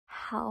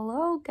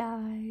Hello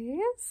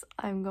guys,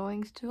 I'm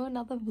going to do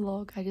another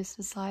vlog. I just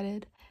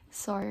decided.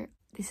 So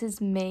this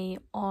is me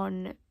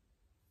on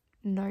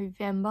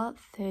November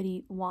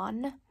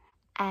 31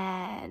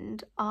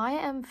 and I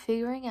am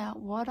figuring out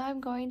what I'm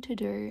going to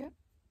do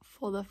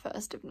for the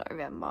 1st of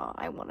November.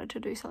 I wanted to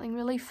do something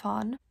really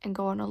fun and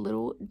go on a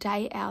little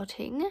day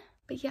outing.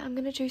 But yeah, I'm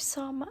going to do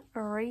some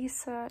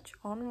research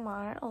on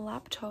my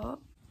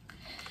laptop.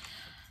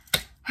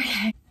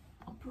 Okay,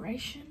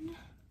 operation.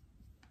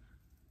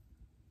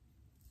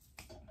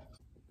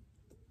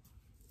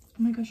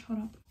 Oh my gosh, hold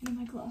up. I need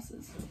my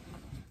glasses.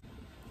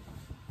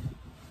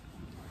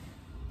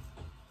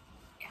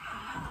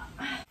 Yeah.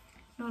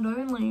 Not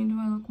only do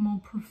I look more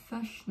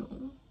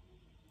professional,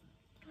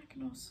 but I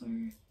can also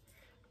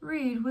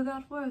read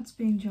without words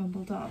being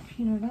jumbled up.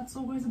 You know, that's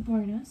always a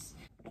bonus.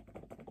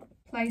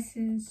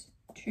 Places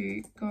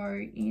to go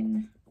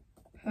in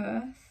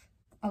Perth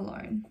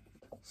alone.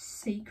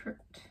 Secret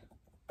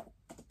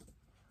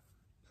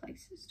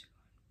places to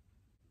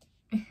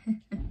go.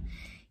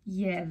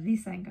 Yeah,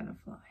 this ain't gonna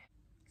fly.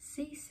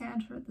 See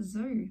Santa at the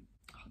zoo.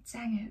 Oh,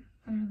 dang it.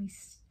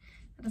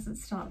 That doesn't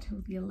start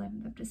till the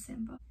 11th of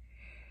December.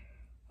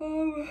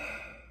 Oh,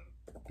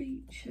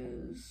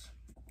 beaches.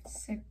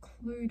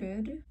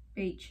 Secluded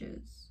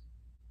beaches.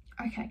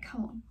 Okay,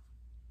 come on.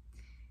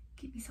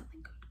 Give me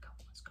something good. Come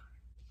on, let's go.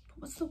 But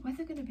what's the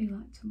weather going to be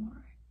like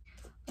tomorrow?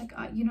 Like,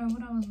 you know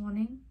what I was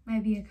wanting?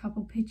 Maybe a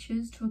couple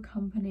pictures to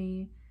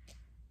accompany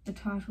the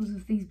titles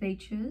of these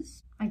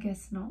beaches. I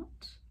guess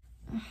not.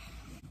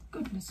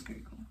 Goodness,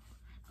 Google.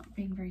 Not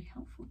being very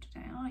helpful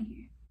today, are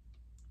you?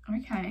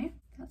 Okay,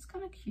 that's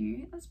kind of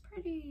cute. That's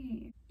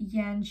pretty.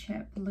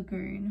 Yanchep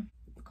Lagoon.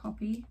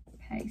 Copy,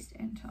 paste,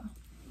 enter.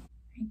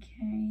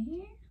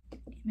 Okay,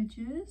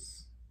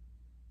 images.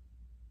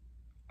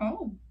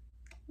 Oh,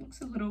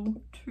 looks a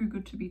little too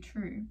good to be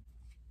true.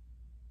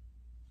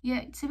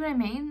 Yeah, see what I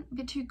mean? A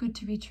bit too good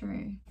to be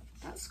true.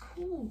 That's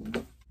cool.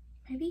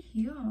 Maybe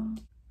here.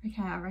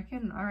 Okay, I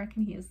reckon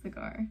here's the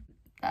go.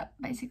 That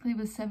basically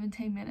was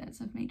 17 minutes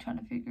of me trying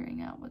to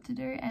figuring out what to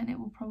do, and it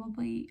will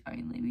probably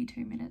only be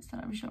 2 minutes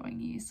that I'm showing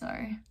you,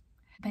 so.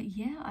 But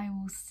yeah, I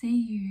will see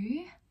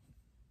you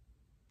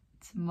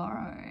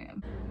tomorrow.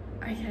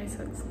 Okay,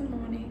 so it's the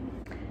morning.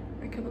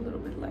 I wake up a little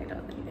bit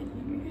later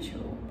than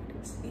usual, but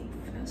it's the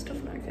 1st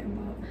of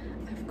November.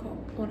 I've got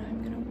what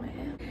I'm gonna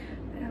wear,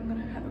 and I'm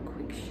gonna have a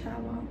quick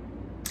shower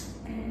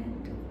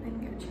and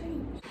then get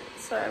changed.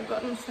 So I've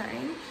gotten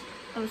changed.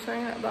 I'm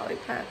showing that ballet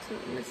pants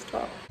and this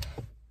top.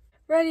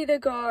 Ready to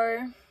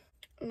go.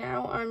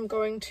 Now I'm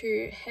going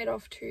to head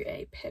off to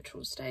a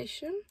petrol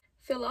station,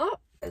 fill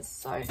up.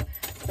 So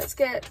let's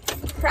get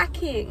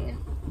cracking.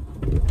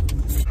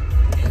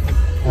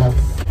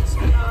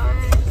 So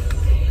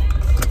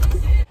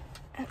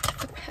at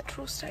the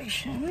petrol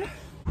station.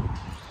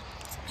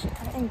 It's actually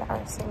kind of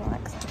embarrassing,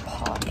 like the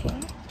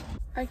parking.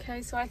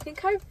 Okay, so I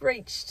think I've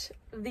reached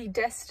the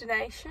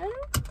destination.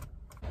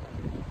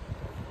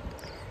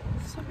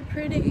 So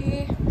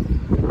pretty.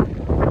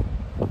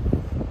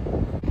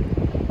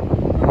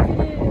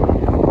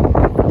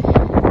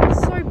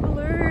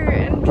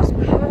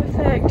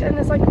 And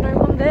there's like no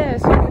one there,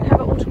 so I can have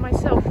it all to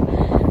myself.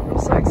 I'm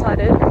so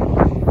excited.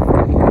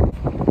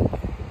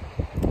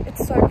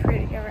 It's so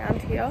pretty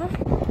around here.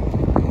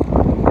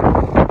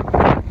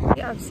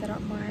 Yeah, I've set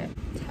up my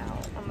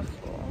towel on the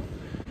floor.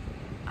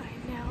 I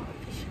now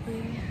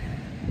officially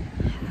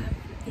have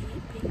the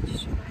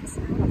beach to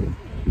myself.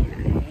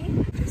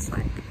 Yay. Just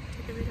like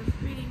did a bit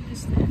of reading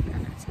just then,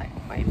 and it's like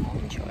way more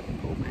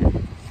enjoyable and a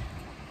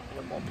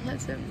little more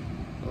pleasant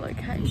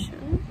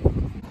location.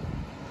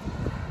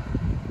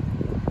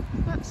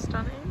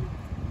 Stunning.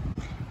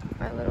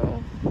 My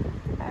little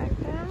bag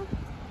now.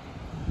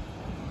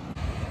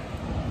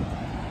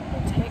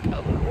 We'll take a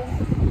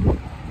little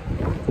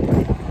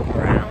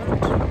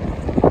round.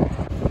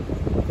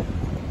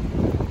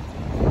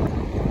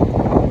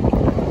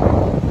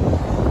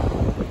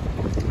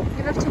 I'm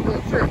gonna have to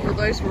walk through all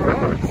those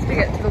rocks to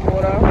get to the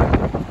water.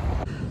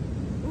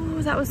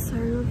 Oh, that was so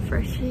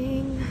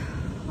refreshing.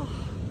 Oh,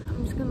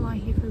 I'm just gonna lie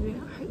here for a bit.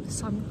 I hope the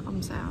sun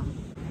comes out.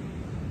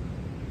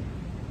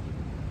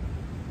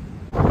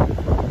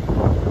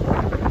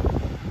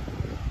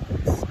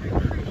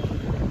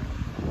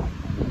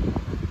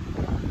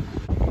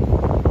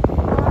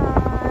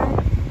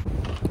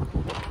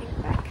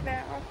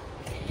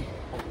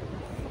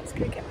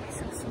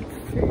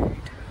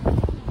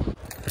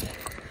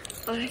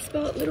 I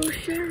spelled little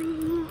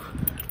Cheryl.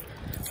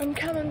 I'm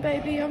coming,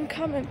 baby, I'm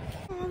coming.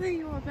 Oh, there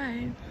you are,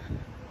 babe.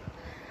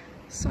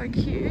 So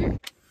cute.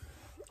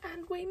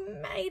 And we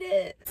made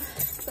it.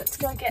 Let's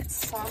go get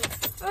some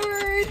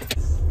food.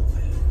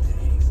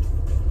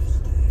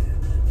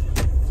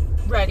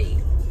 Ready.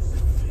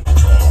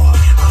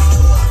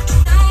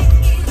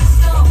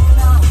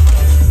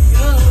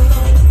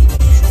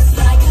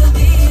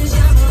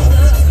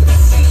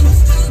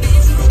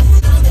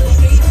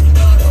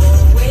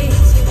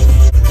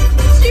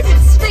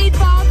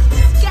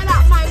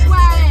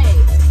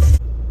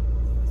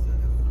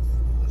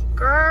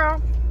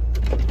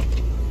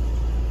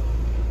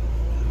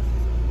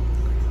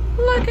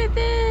 look at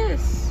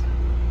this.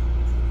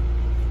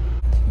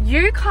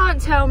 You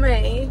can't tell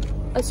me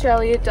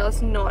Australia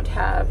does not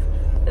have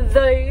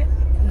the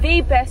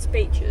best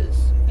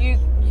beaches. You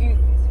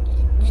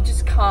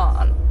just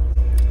can't.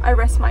 I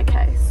rest my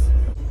case.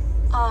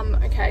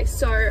 Okay,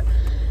 so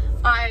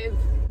I've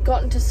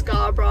gotten to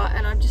Scarborough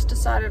and I've just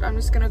decided I'm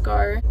just gonna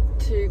go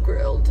to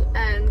Grilled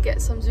and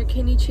get some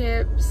zucchini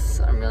chips.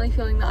 I'm really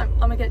feeling that I'm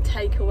gonna get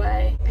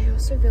takeaway. I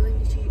also really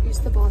need to use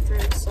the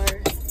bathroom, so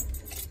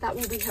that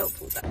will be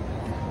helpful though.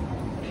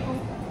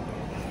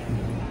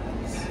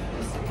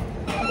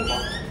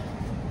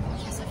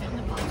 Yes, I found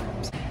the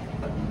bathrooms.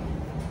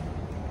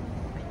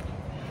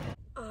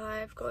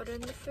 I've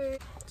gotten the food.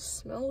 It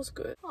smells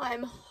good.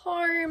 I'm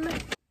home.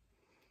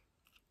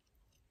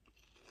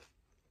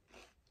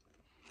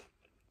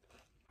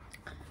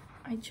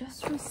 I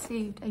just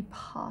received a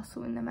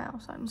parcel in the mail,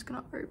 so I'm just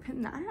gonna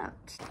open that.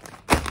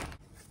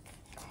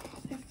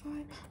 They're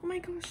fine. Oh my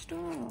gosh,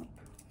 stop.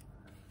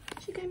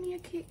 She gave me a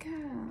Kit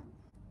Kat.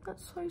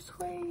 That's so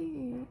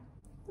sweet.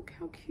 Look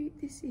how cute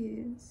this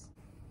is.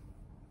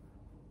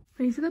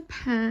 These are the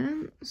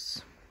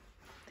pants.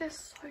 They're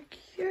so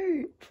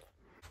cute.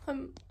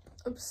 I'm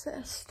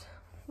obsessed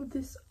with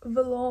this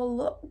velour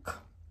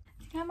look.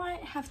 I think I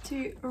might have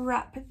to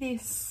wrap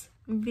this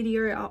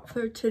video up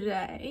for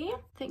today.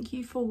 Thank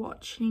you for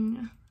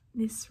watching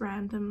this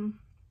random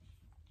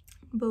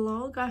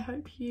vlog. I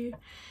hope you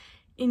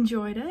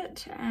enjoyed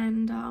it,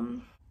 and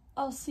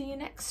I'll see you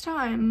next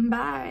time.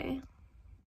 Bye.